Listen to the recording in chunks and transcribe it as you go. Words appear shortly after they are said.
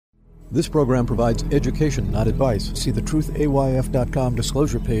This program provides education, not advice. See the truthayf.com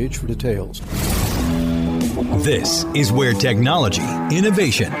disclosure page for details. This is where technology,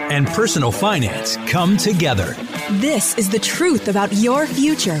 innovation, and personal finance come together. This is the truth about your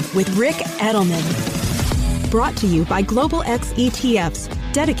future with Rick Edelman. Brought to you by Global X ETFs,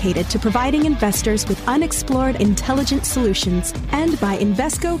 dedicated to providing investors with unexplored intelligent solutions, and by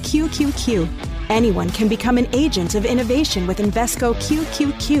Invesco QQQ. Anyone can become an agent of innovation with Invesco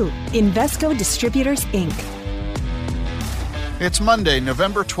QQQ. Invesco Distributors, Inc. It's Monday,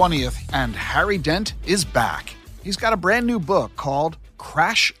 November 20th, and Harry Dent is back. He's got a brand new book called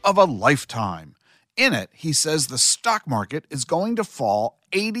Crash of a Lifetime. In it, he says the stock market is going to fall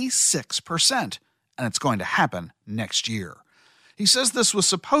 86%, and it's going to happen next year. He says this was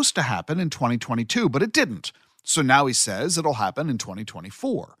supposed to happen in 2022, but it didn't. So now he says it'll happen in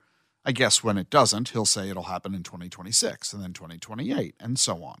 2024. I guess when it doesn't, he'll say it'll happen in 2026 and then 2028 and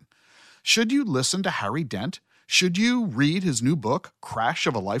so on. Should you listen to Harry Dent? Should you read his new book, Crash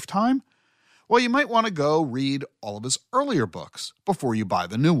of a Lifetime? Well, you might want to go read all of his earlier books before you buy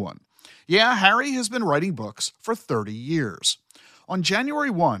the new one. Yeah, Harry has been writing books for 30 years. On January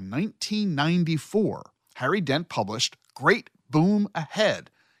 1, 1994, Harry Dent published Great Boom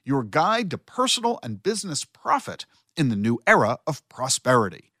Ahead, Your Guide to Personal and Business Profit in the New Era of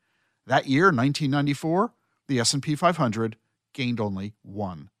Prosperity. That year, 1994, the S&P 500 gained only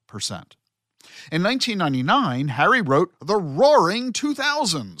 1%. In 1999, Harry wrote The Roaring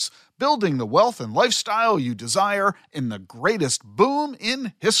 2000s, Building the Wealth and Lifestyle You Desire in the Greatest Boom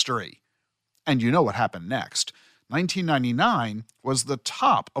in History. And you know what happened next. 1999 was the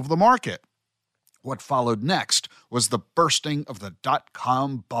top of the market. What followed next was the bursting of the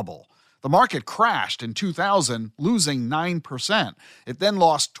dot-com bubble. The market crashed in 2000, losing 9%. It then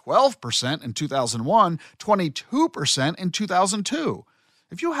lost 12% in 2001, 22% in 2002.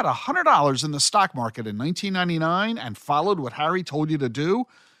 If you had $100 in the stock market in 1999 and followed what Harry told you to do,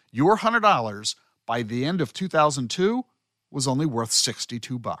 your $100 by the end of 2002 was only worth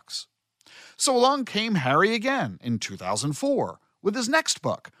 $62. So along came Harry again in 2004 with his next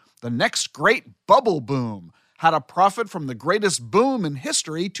book, The Next Great Bubble Boom, How to Profit from the Greatest Boom in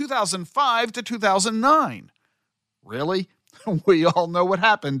History, 2005 to 2009. Really? We all know what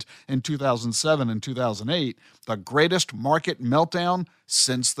happened in 2007 and 2008, the greatest market meltdown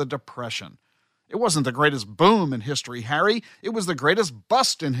since the Depression. It wasn't the greatest boom in history, Harry. It was the greatest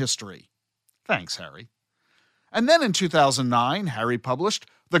bust in history. Thanks, Harry. And then in 2009, Harry published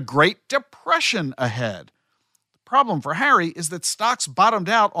The Great Depression Ahead. Problem for Harry is that stocks bottomed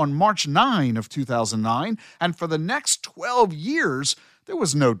out on March 9 of 2009, and for the next 12 years, there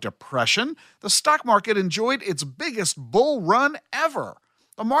was no depression. The stock market enjoyed its biggest bull run ever.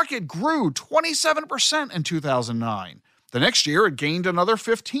 The market grew 27% in 2009. The next year, it gained another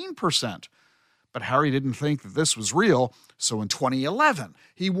 15%. But Harry didn't think that this was real, so in 2011,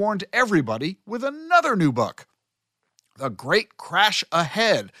 he warned everybody with another new book, The Great Crash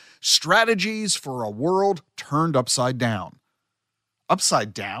Ahead, Strategies for a World Turned Upside Down.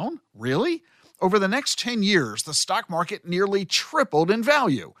 Upside down? Really? Over the next 10 years, the stock market nearly tripled in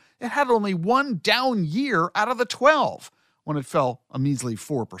value. It had only one down year out of the 12, when it fell a measly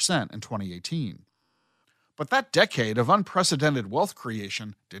 4% in 2018. But that decade of unprecedented wealth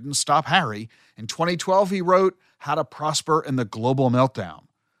creation didn't stop Harry. In 2012, he wrote How to Prosper in the Global Meltdown.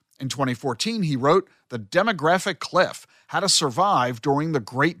 In 2014, he wrote The Demographic Cliff, How to Survive During the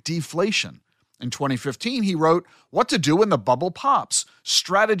Great Deflation. In 2015, he wrote What to Do When the Bubble Pops,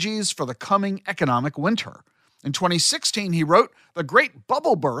 Strategies for the Coming Economic Winter. In 2016, he wrote The Great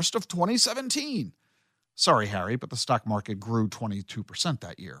Bubble Burst of 2017. Sorry, Harry, but the stock market grew 22%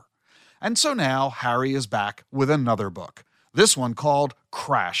 that year. And so now Harry is back with another book, this one called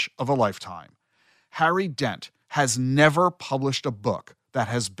Crash of a Lifetime. Harry Dent has never published a book that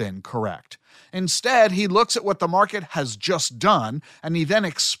has been correct. Instead, he looks at what the market has just done, and he then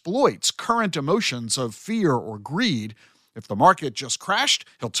exploits current emotions of fear or greed. If the market just crashed,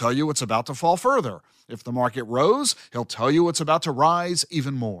 he'll tell you it's about to fall further. If the market rose, he'll tell you it's about to rise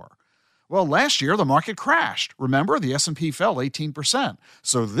even more. Well, last year, the market crashed. Remember, the S&P fell 18%.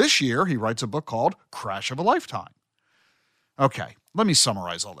 So this year, he writes a book called Crash of a Lifetime. Okay, let me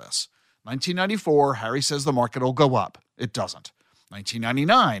summarize all this. 1994, Harry says the market will go up. It doesn't.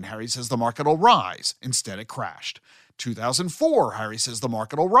 1999, Harry says the market will rise. Instead, it crashed. 2004, Harry says the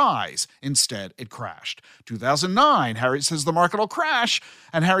market will rise. Instead, it crashed. 2009, Harry says the market will crash.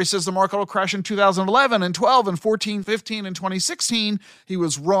 And Harry says the market will crash in 2011 and 12 and 14, 15, and 2016. He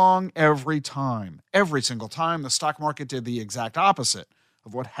was wrong every time. Every single time, the stock market did the exact opposite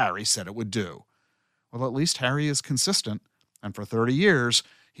of what Harry said it would do. Well, at least Harry is consistent. And for 30 years,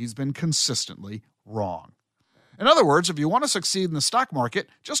 he's been consistently wrong. In other words, if you want to succeed in the stock market,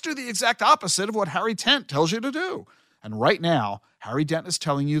 just do the exact opposite of what Harry Dent tells you to do. And right now, Harry Dent is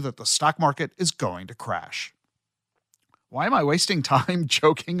telling you that the stock market is going to crash. Why am I wasting time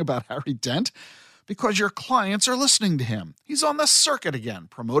joking about Harry Dent? Because your clients are listening to him. He's on the circuit again,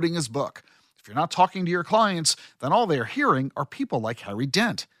 promoting his book. If you're not talking to your clients, then all they're hearing are people like Harry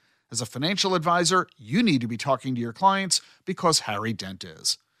Dent. As a financial advisor, you need to be talking to your clients because Harry Dent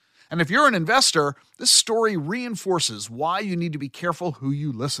is. And if you're an investor, this story reinforces why you need to be careful who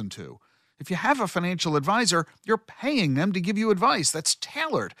you listen to. If you have a financial advisor, you're paying them to give you advice that's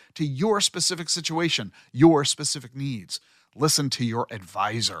tailored to your specific situation, your specific needs. Listen to your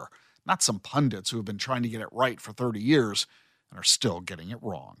advisor, not some pundits who have been trying to get it right for 30 years and are still getting it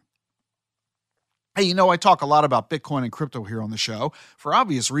wrong. Hey, I talk a lot about Bitcoin and crypto here on the show for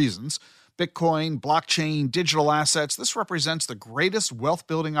obvious reasons. Bitcoin, blockchain, digital assets, this represents the greatest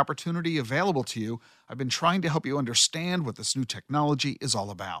wealth-building opportunity available to you. I've been trying to help you understand what this new technology is all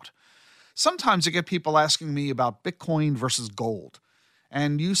about. Sometimes I get people asking me about Bitcoin versus gold,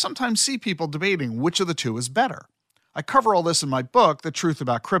 and you sometimes see people debating which of the two is better. I cover all this in my book, The Truth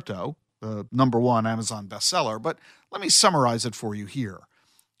About Crypto, the #1 Amazon bestseller, but let me summarize it for you here.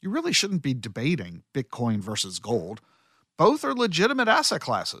 You really shouldn't be debating Bitcoin versus gold. Both are legitimate asset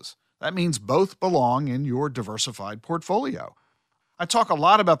classes. That means both belong in your diversified portfolio. I talk a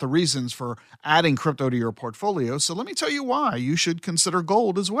lot about the reasons for adding crypto to your portfolio, so let me tell you why you should consider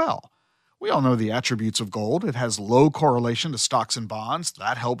gold as well. We all know the attributes of gold. It has low correlation to stocks and bonds.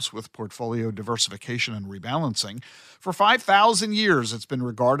 That helps with portfolio diversification and rebalancing. For 5,000 years, it's been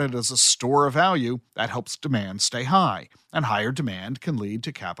regarded as a store of value. That helps demand stay high, and higher demand can lead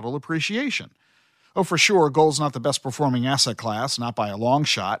to capital appreciation. Oh, for sure, gold's not the best performing asset class, not by a long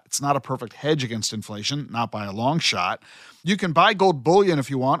shot. It's not a perfect hedge against inflation, not by a long shot. You can buy gold bullion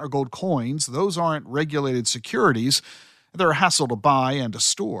if you want, or gold coins. Those aren't regulated securities. They're a hassle to buy and to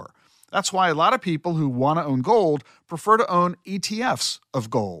store. That's why a lot of people who want to own gold prefer to own ETFs of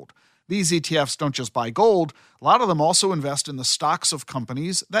gold. These ETFs don't just buy gold. A lot of them also invest in the stocks of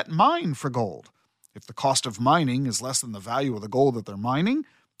companies that mine for gold. If the cost of mining is less than the value of the gold that they're mining,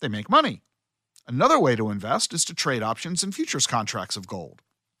 they make money. Another way to invest is to trade options and futures contracts of gold.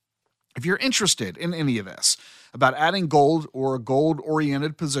 If you're interested in any of this, about adding gold or a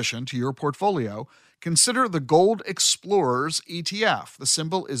gold-oriented position to your portfolio, consider the Gold Explorers ETF. The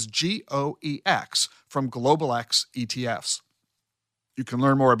symbol is GOEX from Global X ETFs. You can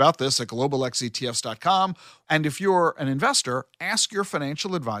learn more about this at globalxetfs.com, and if you're an investor, ask your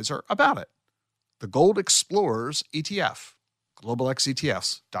financial advisor about it. The Gold Explorers ETF,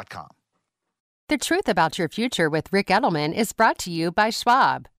 globalxetfs.com. The Truth About Your Future with Rick Edelman is brought to you by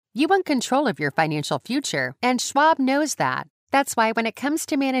Schwab. You want control of your financial future, and Schwab knows that. That's why when it comes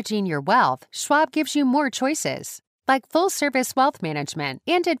to managing your wealth, Schwab gives you more choices, like full-service wealth management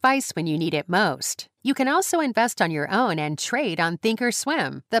and advice when you need it most. You can also invest on your own and trade on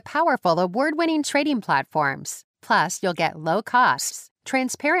Thinkorswim, the powerful award-winning trading platforms. Plus, you'll get low costs,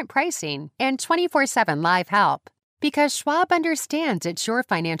 transparent pricing, and 24/7 live help. Because Schwab understands it's your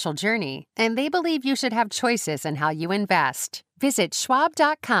financial journey, and they believe you should have choices in how you invest. Visit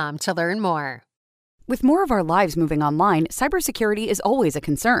schwab.com to learn more. With more of our lives moving online, cybersecurity is always a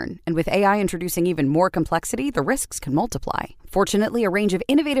concern. And with AI introducing even more complexity, the risks can multiply. Fortunately, a range of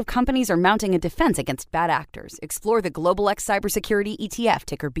innovative companies are mounting a defense against bad actors. Explore the Global X Cybersecurity ETF,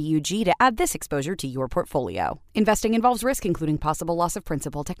 ticker BUG, to add this exposure to your portfolio. Investing involves risk, including possible loss of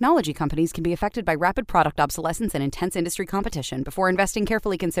principal. Technology companies can be affected by rapid product obsolescence and intense industry competition. Before investing,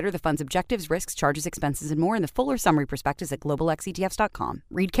 carefully consider the fund's objectives, risks, charges, expenses, and more in the fuller summary prospectus at globalxetfs.com.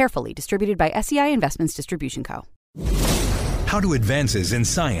 Read carefully. Distributed by SEI Investments Distribution Co. How do advances in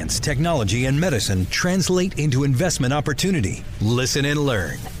science, technology, and medicine translate into investment opportunity? Listen and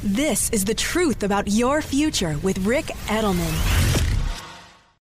learn. This is The Truth About Your Future with Rick Edelman.